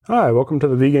Hi, welcome to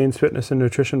the Vegan's Fitness and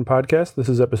Nutrition Podcast. This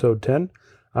is episode 10.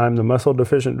 I'm the muscle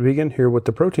deficient vegan here with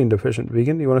the protein deficient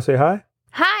vegan. You want to say hi?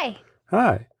 Hi.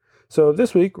 Hi. So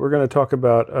this week we're going to talk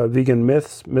about vegan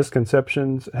myths,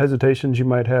 misconceptions, hesitations you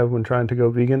might have when trying to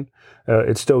go vegan.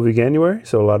 It's still Veganuary,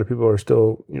 so a lot of people are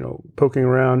still, poking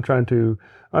around trying to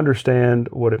understand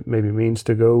what it maybe means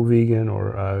to go vegan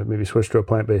or maybe switch to a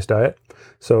plant-based diet.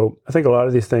 So I think a lot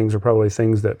of these things are probably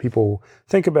things that people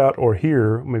think about or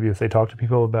hear, maybe if they talk to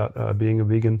people about being a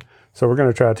vegan. So we're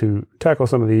going to try to tackle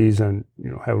some of these and,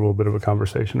 have a little bit of a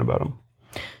conversation about them.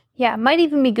 Yeah, it might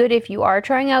even be good if you are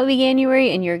trying out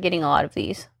Veganuary and you're getting a lot of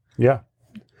these. Yeah.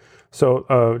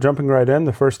 So jumping right in,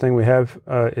 the first thing we have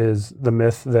is the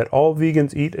myth that all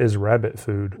vegans eat is rabbit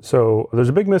food. So there's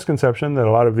a big misconception that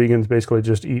a lot of vegans basically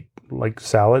just eat like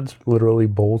salads, literally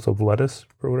bowls of lettuce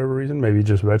for whatever reason, maybe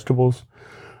just vegetables.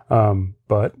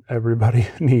 But everybody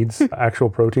needs actual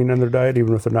protein in their diet,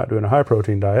 even if they're not doing a high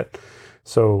protein diet.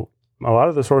 So a lot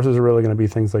of the sources are really going to be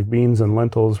things like beans and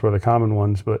lentils for the common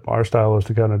ones, but our style is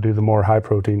to kind of do the more high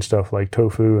protein stuff like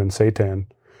tofu and seitan.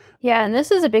 Yeah, and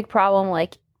this is a big problem,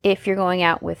 like if you're going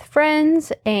out with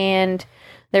friends and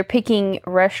they're picking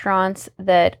restaurants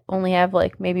that only have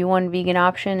like maybe one vegan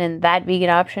option and that vegan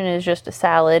option is just a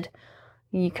salad.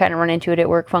 You kind of run into it at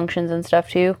work functions and stuff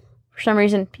too. For some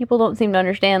reason, people don't seem to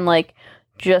understand like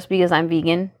just because I'm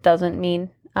vegan doesn't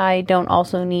mean I don't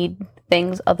also need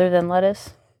things other than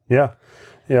lettuce. Yeah.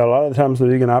 Yeah, a lot of the times the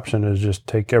vegan option is just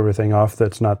take everything off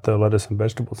that's not the lettuce and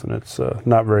vegetables, and it's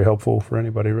not very helpful for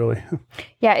anybody, really.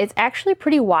 Yeah, it's actually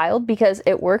pretty wild because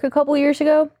at work a couple years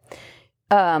ago,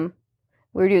 we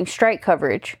were doing strike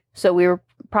coverage, so we were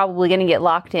probably going to get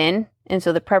locked in, and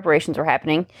so the preparations were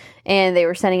happening, and they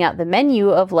were sending out the menu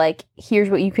of like, here's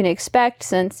what you can expect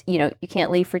since, you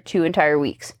can't leave for 2 entire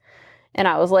weeks. And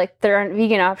I was like, there aren't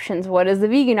vegan options. What is the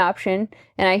vegan option?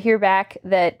 And I hear back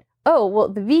that, oh, well,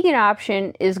 the vegan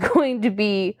option is going to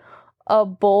be a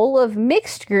bowl of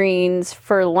mixed greens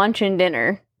for lunch and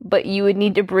dinner, but you would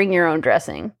need to bring your own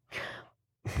dressing.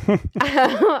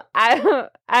 I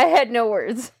had no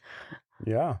words.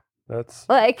 Yeah, that's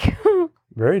like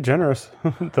very generous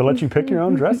to let you pick your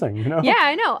own dressing, Yeah,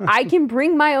 I know. I can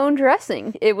bring my own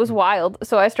dressing. It was wild.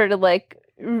 So I started like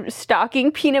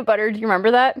stocking peanut butter. Do you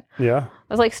remember that? Yeah.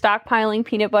 I was like stockpiling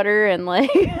peanut butter and like...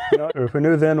 If we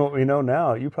knew then what we know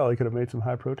now, you probably could have made some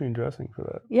high protein dressing for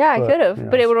that. Yeah, I could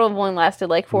have. But it would have only lasted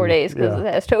like 4 days because it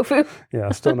has tofu.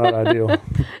 Yeah, still not ideal.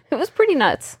 It was pretty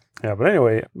nuts. Yeah, but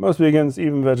anyway, most vegans,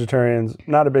 even vegetarians,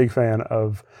 not a big fan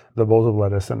of the bowls of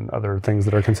lettuce and other things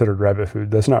that are considered rabbit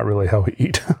food. That's not really how we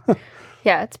eat.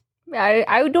 Yeah,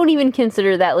 I don't even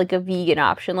consider that like a vegan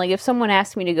option. Like if someone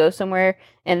asked me to go somewhere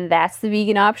and that's the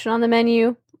vegan option on the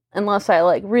menu, unless I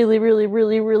like really, really,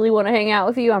 really, really want to hang out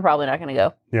with you, I'm probably not going to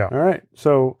go. Yeah. All right.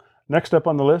 So next up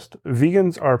on the list,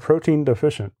 vegans are protein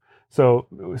deficient. So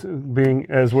being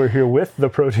as we're here with the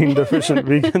protein deficient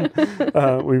vegan,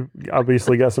 we've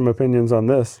obviously got some opinions on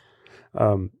this.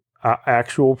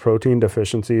 Actual protein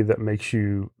deficiency that makes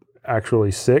you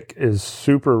actually sick is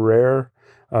super rare.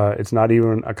 It's not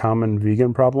even a common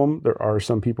vegan problem. There are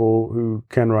some people who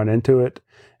can run into it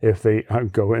if they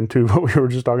go into what we were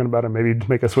just talking about and maybe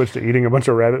make a switch to eating a bunch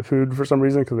of rabbit food for some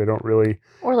reason because they don't really...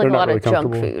 Or like a lot of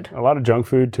junk food. A lot of junk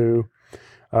food too.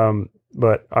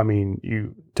 But I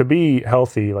mean, to be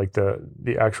healthy, like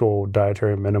the actual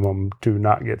dietary minimum to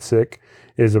not get sick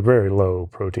is a very low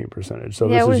protein percentage. So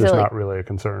this is just not really a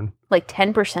concern. Like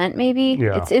 10% maybe?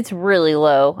 Yeah. It's really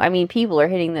low. I mean, people are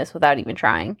hitting this without even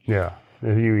trying. Yeah.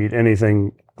 If you eat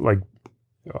anything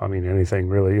anything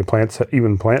really, plants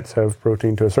have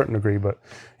protein to a certain degree, but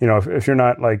if you're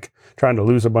not like trying to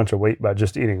lose a bunch of weight by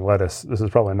just eating lettuce, this is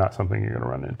probably not something you're going to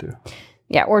run into.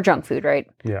 Yeah. Or junk food, right?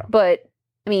 Yeah. But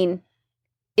I mean,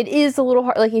 it is a little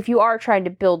hard. Like if you are trying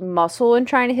to build muscle and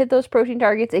trying to hit those protein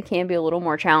targets, it can be a little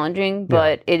more challenging,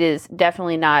 but it is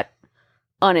definitely not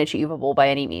unachievable by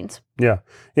any means. Yeah.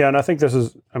 Yeah. And I think this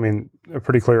is, a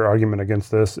pretty clear argument against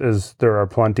this is there are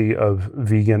plenty of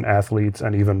vegan athletes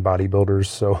and even bodybuilders.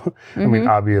 So,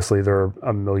 obviously there are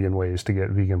a million ways to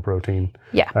get vegan protein.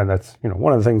 Yeah. And that's,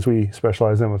 one of the things we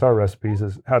specialize in with our recipes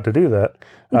is how to do that.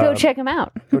 Go check them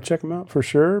out. Go check them out for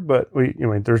sure. But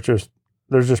there's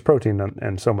just protein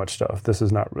and so much stuff. This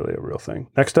is not really a real thing.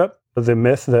 Next up, the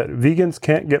myth that vegans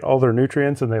can't get all their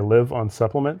nutrients and they live on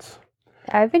supplements.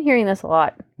 I've been hearing this a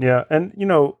lot. Yeah. And,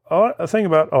 a thing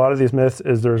about a lot of these myths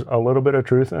is there's a little bit of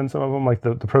truth in some of them. Like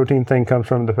the protein thing comes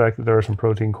from the fact that there are some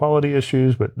protein quality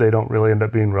issues, but they don't really end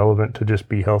up being relevant to just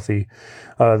be healthy.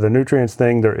 The nutrients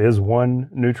thing, there is one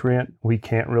nutrient we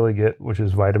can't really get, which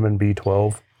is vitamin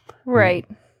B12. Right.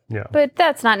 Yeah. But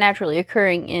that's not naturally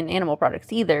occurring in animal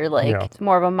products either. Like, Yeah. it's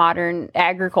more of a modern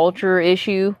agriculture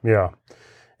issue. Yeah.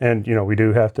 And, we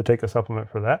do have to take a supplement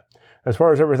for that. As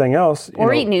far as everything else,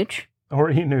 Or eat nooch.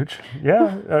 Or eat nooch.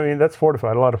 Yeah. I mean, that's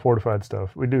fortified, a lot of fortified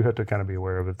stuff. We do have to kind of be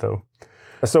aware of it, though.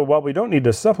 So while we don't need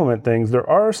to supplement things, there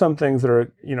are some things that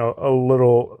are, a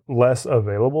little less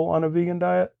available on a vegan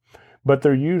diet, but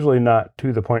they're usually not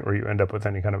to the point where you end up with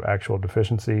any kind of actual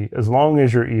deficiency, as long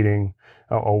as you're eating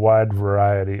a wide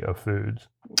variety of foods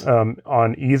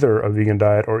on either a vegan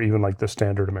diet or even like the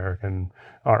standard American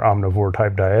or omnivore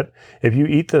type diet. If you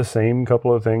eat the same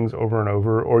couple of things over and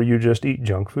over, or you just eat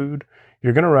junk food,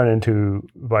 you're going to run into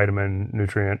vitamin,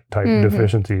 nutrient type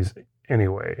deficiencies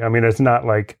anyway. I mean, it's not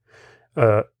like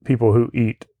people who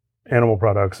eat animal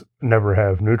products never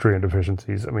have nutrient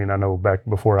deficiencies. I mean, I know back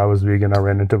before I was vegan, I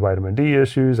ran into vitamin D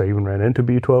issues. I even ran into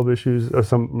B12 issues at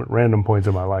some random points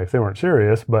in my life. They weren't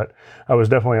serious, but I was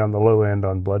definitely on the low end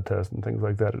on blood tests and things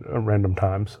like that at random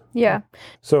times. Yeah.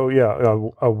 So yeah,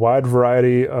 a wide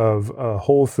variety of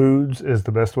whole foods is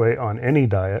the best way on any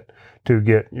diet to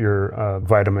get your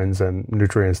vitamins and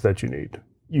nutrients that you need.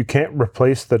 You can't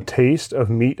replace the taste of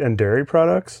meat and dairy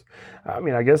products. I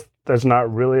mean, I guess that's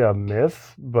not really a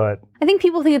myth, but I think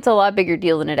people think it's a lot bigger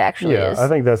deal than it actually is. I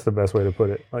think that's the best way to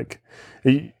put it. Like,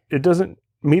 it doesn't,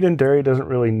 meat and dairy doesn't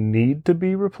really need to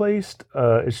be replaced.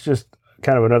 It's just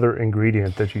kind of another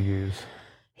ingredient that you use.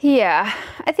 Yeah,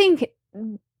 I think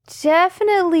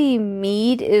definitely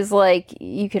meat is like,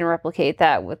 you can replicate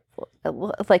that with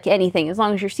like anything, as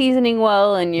long as you're seasoning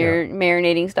well and you're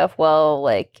marinating stuff well.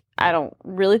 Like, I don't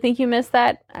really think you miss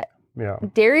that. Yeah.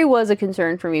 Dairy was a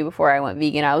concern for me before I went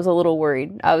vegan. I was a little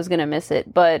worried I was going to miss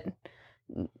it, but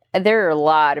there are a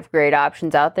lot of great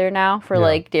options out there now for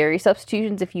like dairy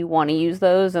substitutions if you want to use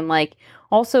those. And like,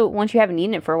 also, once you haven't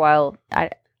eaten it for a while,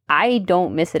 I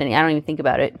don't miss it any. I don't even think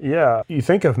about it. Yeah. You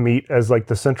think of meat as like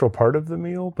the central part of the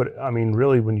meal, but I mean,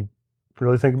 really, when you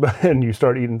really think about it and you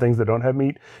start eating things that don't have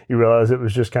meat, you realize it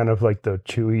was just kind of like the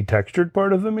chewy textured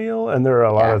part of the meal. And there are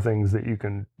a lot of things that you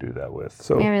can do that with.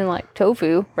 So, I mean, like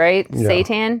tofu, right? Yeah.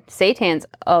 Seitan's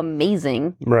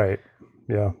amazing. Right.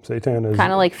 Yeah. Seitan is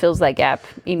kind of like fills that gap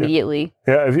immediately.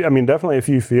 Yeah. Definitely if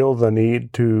you feel the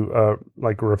need to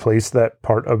like replace that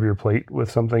part of your plate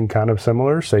with something kind of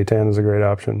similar, seitan is a great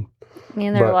option.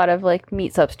 And there are a lot of like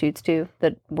meat substitutes too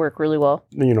that work really well.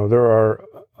 There are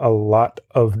a lot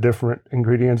of different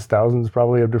ingredients, thousands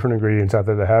probably of different ingredients out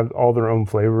there that have all their own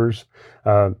flavors.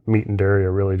 Meat and dairy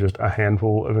are really just a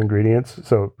handful of ingredients.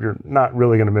 So you're not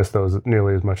really going to miss those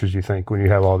nearly as much as you think when you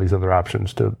have all these other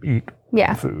options to eat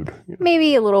food.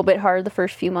 Maybe a little bit hard the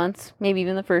first few months, maybe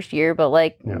even the first year, but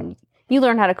like you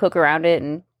learn how to cook around it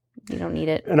and you don't need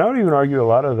it. And I would even argue a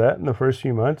lot of that in the first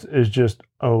few months is just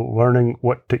learning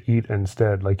what to eat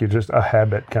instead. Like, it's just a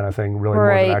habit kind of thing, really,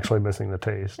 more than actually missing the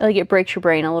taste. Like, it breaks your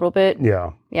brain a little bit.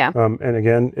 Yeah. Yeah. And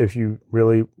again, if you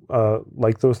really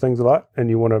like those things a lot and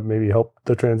you want to maybe help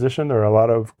the transition, there are a lot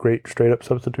of great straight up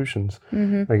substitutions.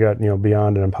 They got,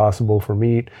 Beyond and Impossible for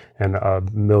meat and a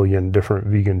million different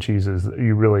vegan cheeses.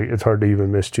 It's hard to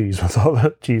even miss cheese with all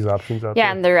the cheese options out there.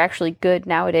 Yeah, and they're actually good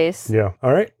nowadays. Yeah.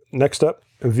 All right. Next up,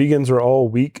 vegans are all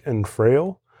weak and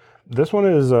frail. This one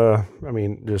is,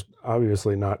 just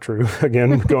obviously not true.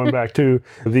 Again, going back to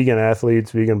vegan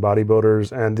athletes, vegan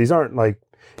bodybuilders, and these aren't like,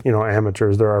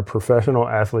 amateurs. There are professional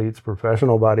athletes,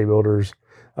 professional bodybuilders,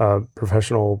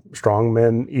 professional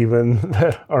strongmen even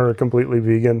that are completely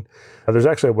vegan. There's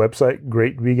actually a website,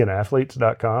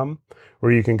 greatveganathletes.com,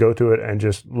 where you can go to it and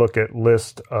just look at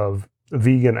list of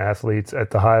vegan athletes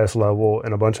at the highest level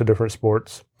in a bunch of different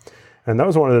sports. And that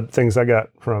was one of the things I got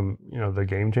from, the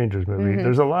Game Changers movie.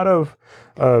 There's a lot of,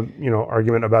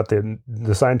 argument about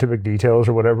the scientific details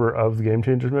or whatever of the Game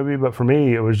Changers movie. But for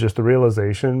me, it was just the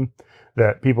realization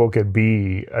that people could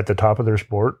be at the top of their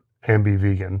sport and be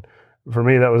vegan. For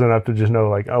me, that was enough to just know,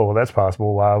 like, oh, well, that's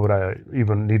possible. Why would I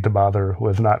even need to bother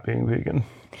with not being vegan?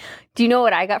 Do you know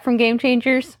what I got from Game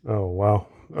Changers? Oh, wow.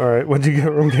 All right. What'd you get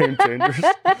from Game Changers?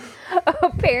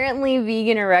 Apparently,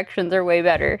 vegan erections are way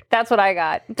better. That's what I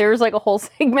got. There was like a whole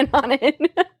segment on it.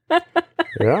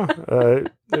 Yeah.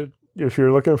 If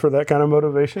you're looking for that kind of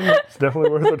motivation, it's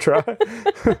definitely worth a try.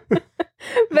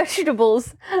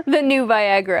 Vegetables, the new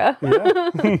Viagra.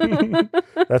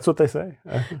 Yeah. That's what they say.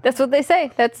 That's what they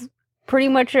say. That's pretty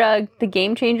much the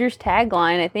Game Changers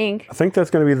tagline, I think. I think that's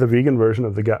going to be the vegan version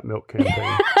of the Got Milk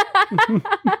campaign.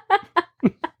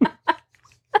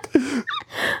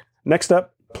 Next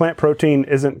up, plant protein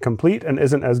isn't complete and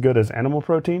isn't as good as animal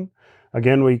protein.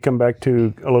 again, we come back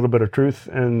to a little bit of truth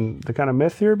and the kind of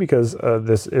myth here because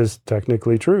this is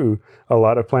technically true. A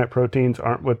lot of plant proteins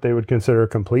aren't what they would consider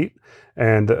complete,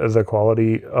 and the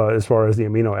quality as far as the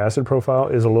amino acid profile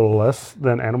is a little less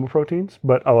than animal proteins,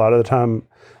 but a lot of the time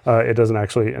it doesn't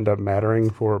actually end up mattering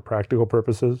for practical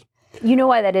purposes. You know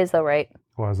why that is, though, right?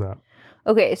 Why is that?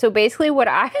 Okay, so basically what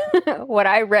I what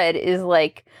I read is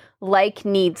like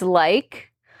needs like.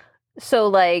 So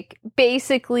like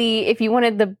basically if you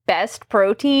wanted the best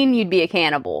protein, you'd be a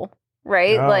cannibal,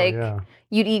 right? Oh, like yeah.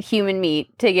 you'd eat human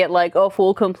meat to get like a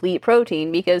full complete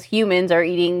protein because humans are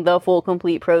eating the full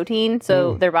complete protein.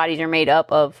 So their bodies are made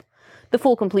up of the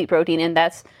full complete protein, and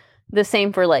that's the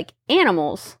same for like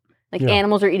animals. Like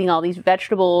animals are eating all these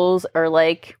vegetables or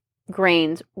like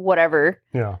grains, whatever,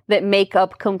 that make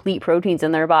up complete proteins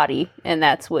in their body, and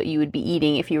that's what you would be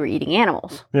eating if you were eating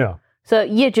animals. Yeah. So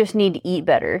you just need to eat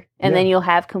better, and then you'll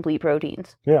have complete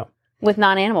proteins. Yeah. With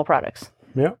non-animal products.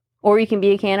 Yeah. Or you can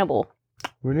be a cannibal.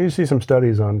 We need to see some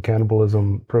studies on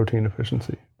cannibalism protein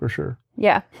efficiency for sure.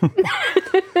 Yeah.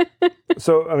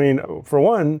 So, I mean, for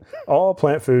one, all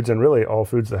plant foods and really all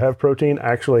foods that have protein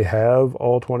actually have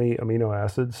all 20 amino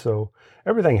acids. So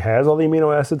everything has all the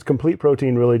amino acids. Complete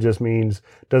protein really just means,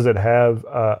 does it have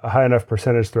a high enough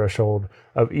percentage threshold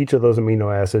of each of those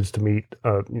amino acids to meet,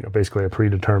 basically a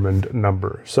predetermined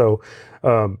number. So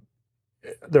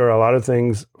there are a lot of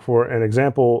things. For an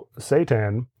example,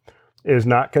 seitan is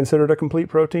not considered a complete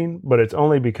protein, but it's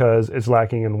only because it's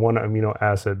lacking in one amino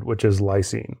acid, which is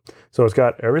lysine. So it's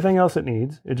got everything else it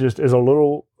needs. It just is a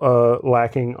little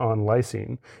lacking on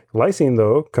lysine. Lysine,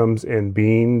 though, comes in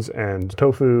beans and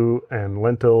tofu and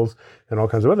lentils and all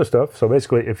kinds of other stuff. So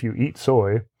basically, if you eat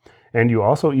soy and you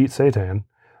also eat seitan,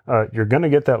 you're going to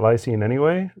get that lysine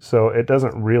anyway. So it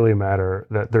doesn't really matter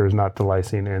that there's not the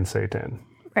lysine in seitan.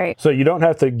 Right. So you don't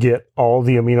have to get all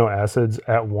the amino acids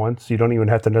at once. You don't even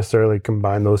have to necessarily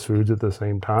combine those foods at the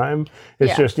same time.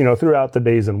 It's just, throughout the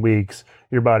days and weeks,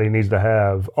 your body needs to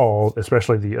have all,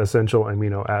 especially the essential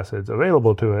amino acids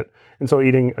available to it. And so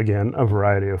eating, again, a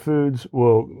variety of foods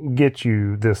will get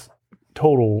you this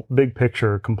total big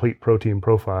picture, complete protein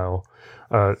profile,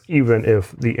 even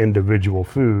if the individual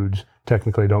foods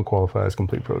technically don't qualify as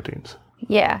complete proteins.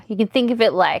 Yeah. You can think of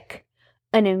it like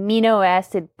an amino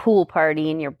acid pool party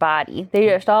in your body. They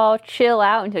just all chill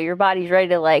out until your body's ready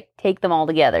to like take them all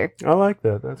together. I like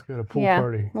that. That's good. A pool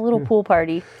party. A little pool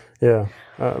party. Yeah.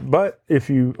 But if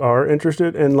you are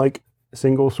interested in like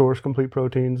single source complete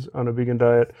proteins on a vegan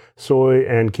diet, soy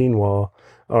and quinoa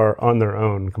are on their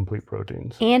own complete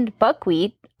proteins. And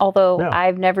buckwheat, although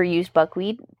I've never used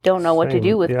buckwheat. Don't know what to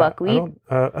do with buckwheat.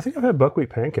 I think I've had buckwheat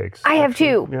pancakes. I have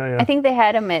too. Yeah. I think they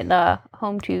had them at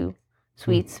Home 2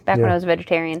 Sweets back when I was a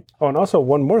vegetarian. Oh, and also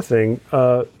one more thing.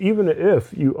 Even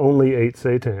if you only ate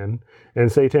seitan and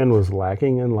seitan was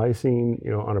lacking in lysine,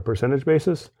 on a percentage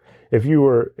basis, if you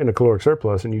were in a caloric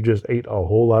surplus and you just ate a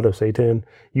whole lot of seitan,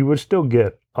 you would still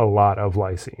get a lot of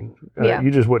lysine. You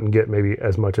just wouldn't get maybe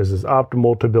as much as is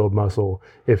optimal to build muscle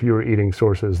if you were eating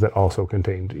sources that also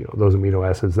contained, those amino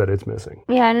acids that it's missing.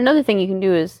 Yeah, and another thing you can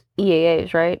do is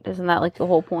EAAs, right? Isn't that like the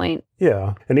whole point?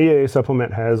 Yeah, an EAA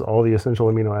supplement has all the essential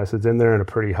amino acids in there in a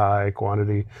pretty high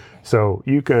quantity. So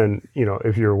you can,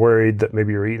 if you're worried that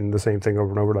maybe you're eating the same thing over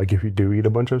and over, like if you do eat a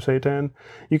bunch of seitan,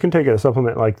 you can take a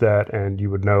supplement like that and you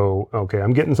would know, okay,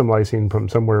 I'm getting some lysine from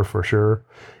somewhere for sure.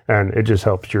 And it just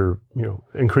helps your,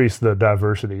 increase the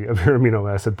diversity of your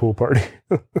amino acid pool party.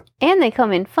 And they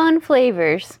come in fun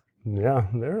flavors. Yeah,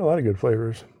 there are a lot of good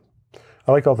flavors.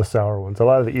 I like all the sour ones. A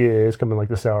lot of the EAAs come in like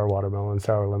the sour watermelon,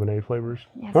 sour lemonade flavors.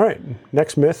 Yeah. All right,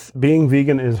 next myth, being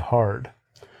vegan is hard.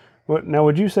 Now,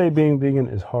 would you say being vegan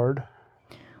is hard?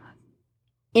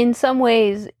 In some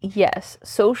ways, yes.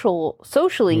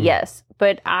 Socially, yes.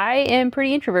 But I am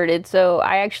pretty introverted, so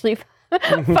I actually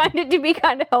find it to be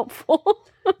kind of helpful.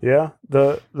 Yeah,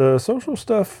 the social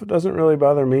stuff doesn't really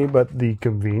bother me, but the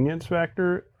convenience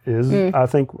factor is, I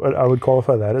think, I would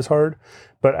qualify that as hard.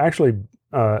 But actually,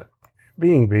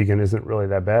 being vegan isn't really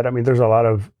that bad. I mean, there's a lot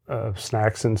of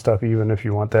snacks and stuff, even if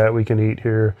you want that, we can eat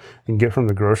here. You can get from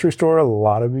the grocery store a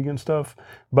lot of vegan stuff.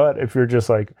 But if you're just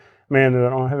like, man, I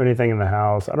don't have anything in the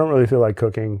house, I don't really feel like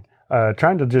cooking,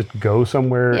 trying to just go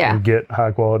somewhere and get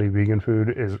high quality vegan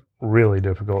food is really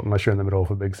difficult unless you're in the middle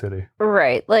of a big city.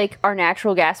 Right. Like our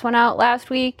natural gas went out last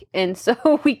week, and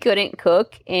so we couldn't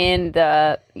cook. And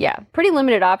pretty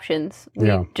limited options.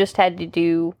 We just had to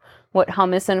do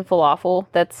hummus and falafel.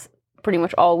 That's pretty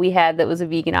much all we had that was a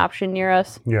vegan option near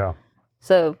us. Yeah.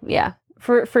 So yeah,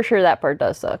 for sure that part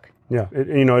does suck. Yeah,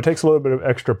 it takes a little bit of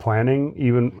extra planning,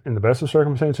 even in the best of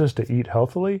circumstances, to eat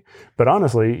healthily. But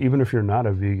honestly, even if you're not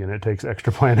a vegan, it takes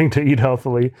extra planning to eat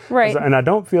healthily. Right. And I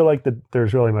don't feel like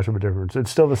there's really much of a difference. It's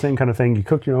still the same kind of thing. You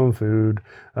cook your own food.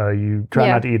 You try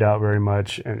not to eat out very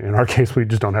much. And in our case, we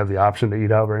just don't have the option to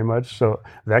eat out very much. So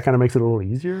that kind of makes it a little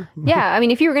easier. Yeah, I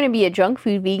mean, if you were going to be a junk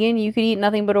food vegan, you could eat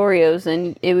nothing but Oreos,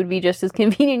 and it would be just as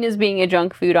convenient as being a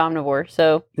junk food omnivore.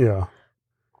 So yeah.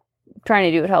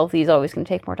 Trying to do it healthy is always going to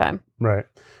take more time. Right.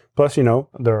 Plus, there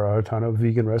are a ton of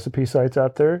vegan recipe sites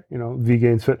out there.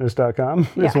 Vegainsfitness.com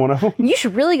is one of them. You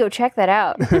should really go check that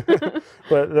out.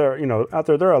 But out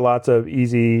there are lots of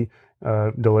easy,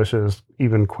 delicious,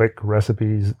 even quick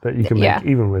recipes that you can make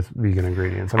even with vegan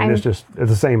ingredients. I mean, it's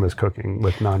the same as cooking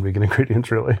with non-vegan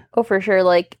ingredients, really. Oh, for sure.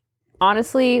 Like,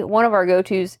 honestly, one of our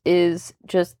go-tos is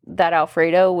just that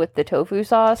Alfredo with the tofu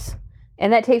sauce.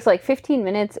 And that takes like 15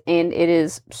 minutes, and it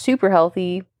is super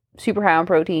healthy, super high on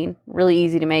protein, really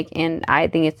easy to make, and I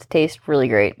think it tastes really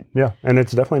great. Yeah, and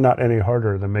it's definitely not any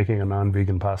harder than making a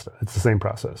non-vegan pasta. It's the same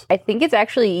process. I think it's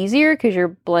actually easier because you're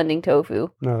blending tofu.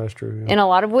 No, that's true. Yeah. In a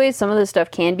lot of ways, some of this stuff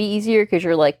can be easier because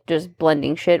you're like just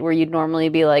blending shit where you'd normally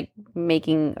be like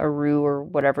making a roux or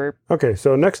whatever. Okay,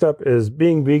 so next up is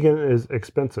being vegan is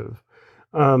expensive.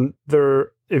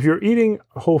 If you're eating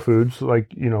whole foods,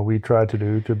 like, we try to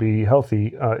do to be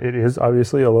healthy, it is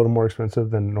obviously a little more expensive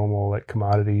than normal, like,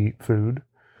 commodity food.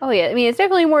 Oh, yeah. I mean, it's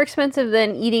definitely more expensive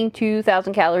than eating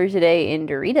 2,000 calories a day in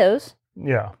Doritos.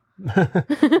 Yeah.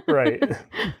 Right.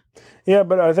 Yeah,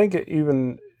 but I think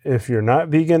even if you're not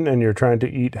vegan and you're trying to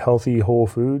eat healthy whole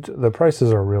foods, the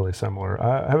prices are really similar.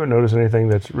 I haven't noticed anything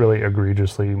that's really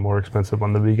egregiously more expensive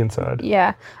on the vegan side.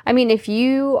 Yeah. I mean, if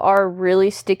you are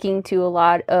really sticking to a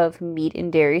lot of meat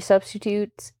and dairy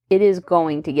substitutes, it is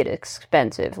going to get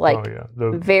expensive. Like,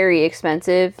 very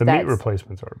expensive. The meat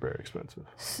replacements are very expensive.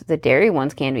 The dairy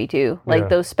ones can be too. Like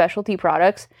those specialty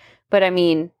products. But I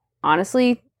mean,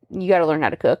 honestly, you got to learn how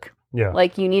to cook. Yeah.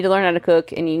 Like, you need to learn how to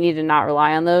cook, and you need to not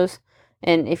rely on those.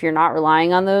 And if you're not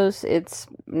relying on those, it's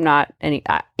not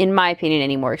in my opinion,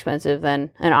 any more expensive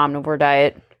than an omnivore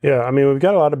diet. Yeah, I mean, we've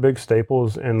got a lot of big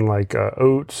staples in like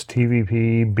oats,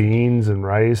 TVP, beans, and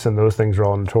rice, and those things are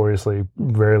all notoriously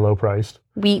very low priced.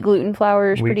 Wheat gluten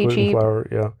flour is pretty cheap. Flour,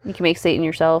 yeah. You can make seitan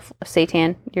yourself.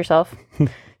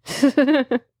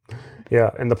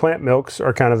 Yeah, and the plant milks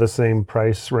are kind of the same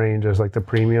price range as like the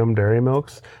premium dairy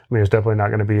milks. I mean, it's definitely not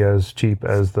going to be as cheap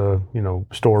as the,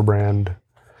 store brand.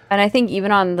 And I think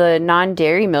even on the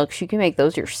non-dairy milks, you can make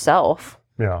those yourself.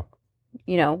 Yeah.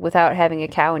 Without having a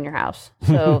cow in your house.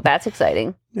 So that's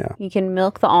exciting. Yeah. You can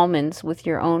milk the almonds with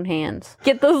your own hands.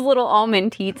 Get those little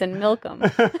almond teats and milk them.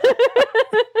 I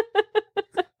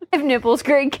have nipples,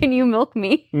 Greg. Can you milk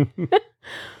me?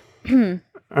 All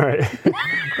right.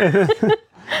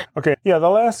 Okay. Yeah, the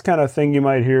last kind of thing you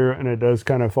might hear, and it does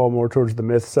kind of fall more towards the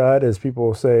myth side, is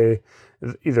people say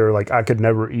either like, I could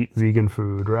never eat vegan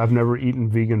food, or I've never eaten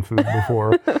vegan food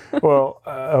before. Well,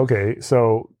 okay,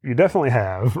 so you definitely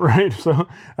have, right? So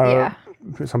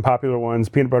some popular ones: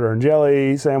 peanut butter and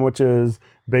jelly sandwiches,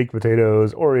 baked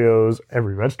potatoes, Oreos,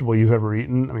 every vegetable you've ever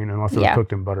eaten. I mean, unless it's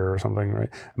cooked in butter or something, right?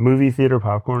 Movie theater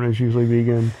popcorn is usually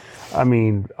vegan. I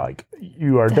mean, like,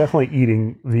 you are definitely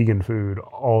eating vegan food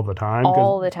all the time.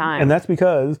 All the time. And that's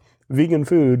because vegan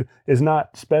food is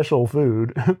not special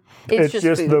food. It's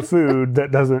just the food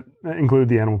that doesn't include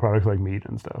the animal products like meat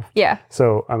and stuff. Yeah.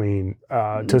 So, I mean,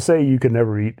 to say you could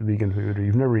never eat vegan food, or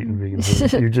you've never eaten vegan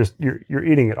food, you're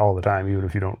eating it all the time, even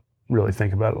if you don't really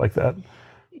think about it like that.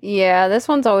 Yeah, this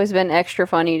one's always been extra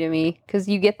funny to me because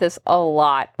you get this a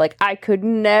lot. Like, I could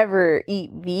never eat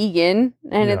vegan.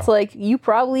 And it's like, you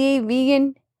probably ate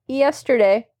vegan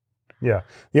yesterday. Yeah.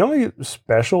 The only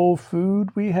special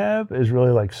food we have is really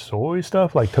like soy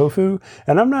stuff, like tofu.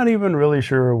 And I'm not even really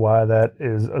sure why that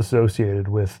is associated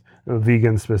with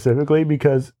vegan specifically,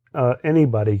 because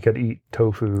anybody could eat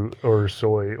tofu or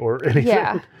soy or anything.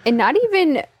 Yeah. And not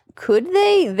even could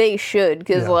they? They should,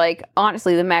 because like,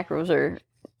 honestly, the macros are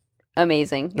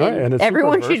amazing. Right, and it's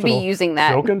everyone should be using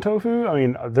that. Silken tofu? I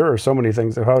mean, there are so many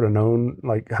things. If I would have known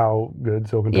like how good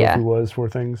silken tofu was for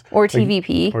things. Or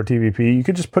TVP. Or TVP. You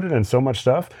could just put it in so much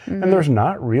stuff. Mm-hmm. And there's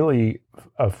not really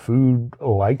a food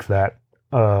like that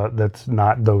that's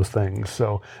not those things.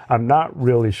 So I'm not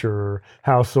really sure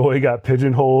how soy got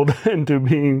pigeonholed into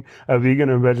being a vegan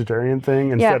and vegetarian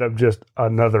thing instead of just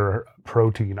another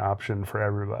protein option for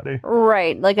everybody.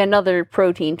 Right. Like another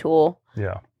protein tool.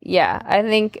 Yeah. Yeah, I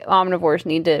think omnivores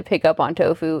need to pick up on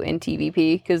tofu and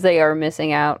TVP because they are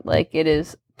missing out. Like, it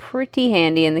is pretty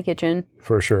handy in the kitchen.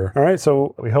 For sure. All right.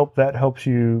 So we hope that helps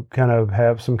you kind of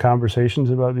have some conversations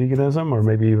about veganism, or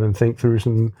maybe even think through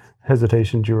some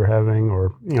hesitations you were having,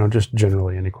 or, just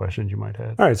generally any questions you might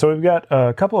have. All right. So we've got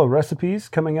a couple of recipes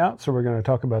coming out. So we're going to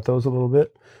talk about those a little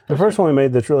bit. The first one we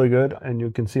made that's really good, and you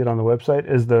can see it on the website,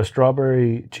 is the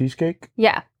strawberry cheesecake.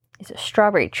 Yeah. It's a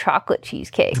strawberry chocolate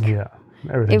cheesecake. Yeah.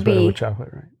 Everything's better with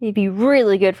chocolate, right? It'd be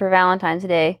really good for Valentine's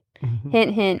Day.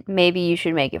 Hint, hint, maybe you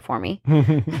should make it for me.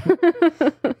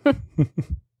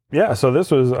 Yeah, so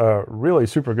this was really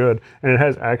super good, and it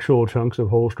has actual chunks of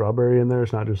whole strawberry in there.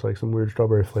 It's not just like some weird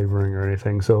strawberry flavoring or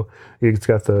anything. So it's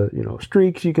got the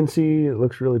streaks you can see. It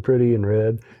looks really pretty and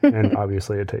red, and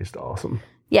obviously it tastes awesome.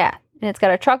 Yeah, and it's got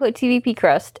a chocolate TVP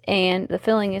crust, and the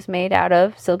filling is made out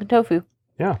of silken tofu.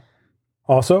 Yeah.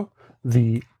 Also,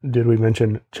 did we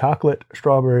mention chocolate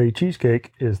strawberry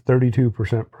cheesecake is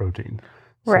 32% protein.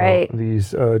 So right.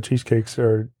 These cheesecakes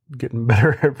are getting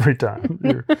better every time.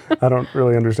 I don't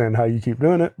really understand how you keep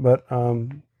doing it, but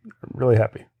I'm really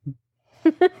happy.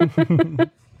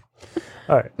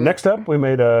 All right. Next up, we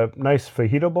made a nice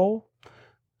fajita bowl.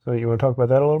 So you want to talk about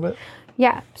that a little bit?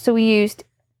 Yeah. So we used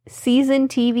seasoned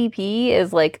TVP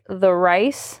as like the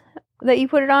rice that you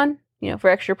put it on,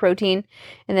 for extra protein,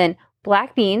 and then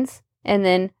black beans, and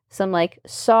then some like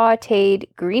sauteed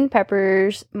green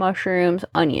peppers, mushrooms,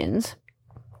 onions.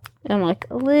 And like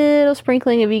a little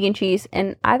sprinkling of vegan cheese,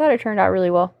 and I thought it turned out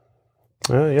really well.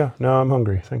 Yeah, now I'm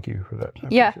hungry. Thank you for that.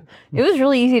 Yeah, it was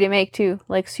really easy to make too,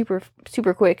 like super,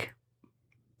 super quick.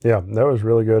 Yeah, that was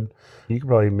really good. You could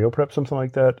probably meal prep something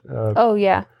like that. Oh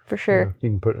yeah, for sure.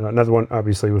 You can put another one,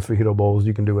 obviously, with fajita bowls.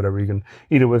 You can do whatever. You can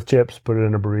eat it with chips, put it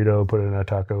in a burrito, put it in a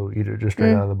taco, eat it just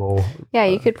straight out of the bowl. Yeah,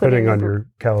 you could put depending on your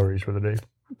calories for the day.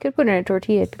 You could put it in a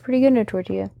tortilla. It'd be pretty good in a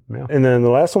tortilla. Yeah. And then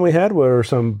the last one we had were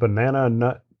some banana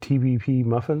nut TVP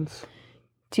muffins.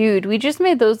 Dude, we just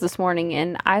made those this morning,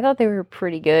 and I thought they were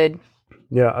pretty good.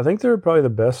 Yeah, I think they're probably the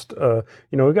best.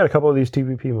 We've got a couple of these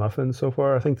TVP muffins so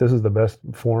far. I think this is the best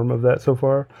form of that so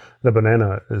far. The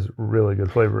banana is really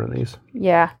good flavor in these.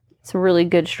 Yeah, it's a really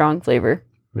good, strong flavor.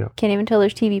 Yeah. Can't even tell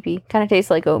there's TVP. Kind of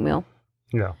tastes like oatmeal.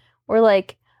 Yeah. Or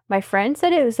like, my friend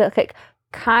said it was like,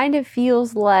 kind of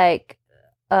feels like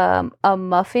a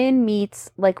muffin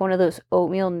meets like one of those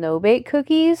oatmeal no-bake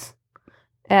cookies.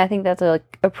 And I think that's a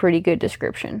pretty good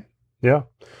description. Yeah.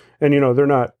 And, they're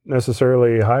not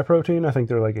necessarily high protein. I think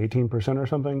they're like 18% or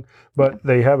something. But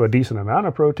they have a decent amount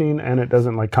of protein, and it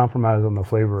doesn't like compromise on the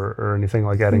flavor or anything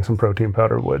like adding some protein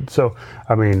powder would. So,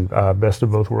 I mean, best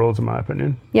of both worlds, in my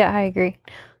opinion. Yeah, I agree.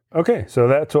 Okay, so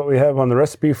that's what we have on the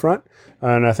recipe front.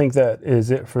 And I think that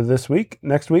is it for this week.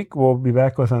 Next week, we'll be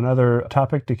back with another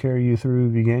topic to carry you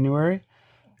through Veganuary.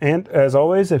 And as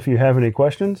always, if you have any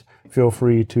questions, feel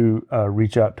free to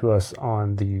reach out to us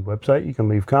on the website. You can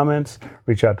leave comments,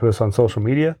 reach out to us on social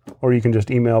media, or you can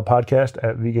just email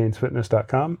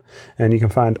podcast@vegainsfitness.com, and you can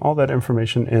find all that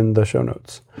information in the show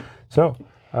notes. So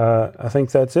I think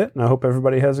that's it, and I hope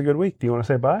everybody has a good week. Do you want to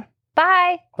say bye?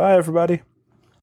 Bye. Bye, everybody.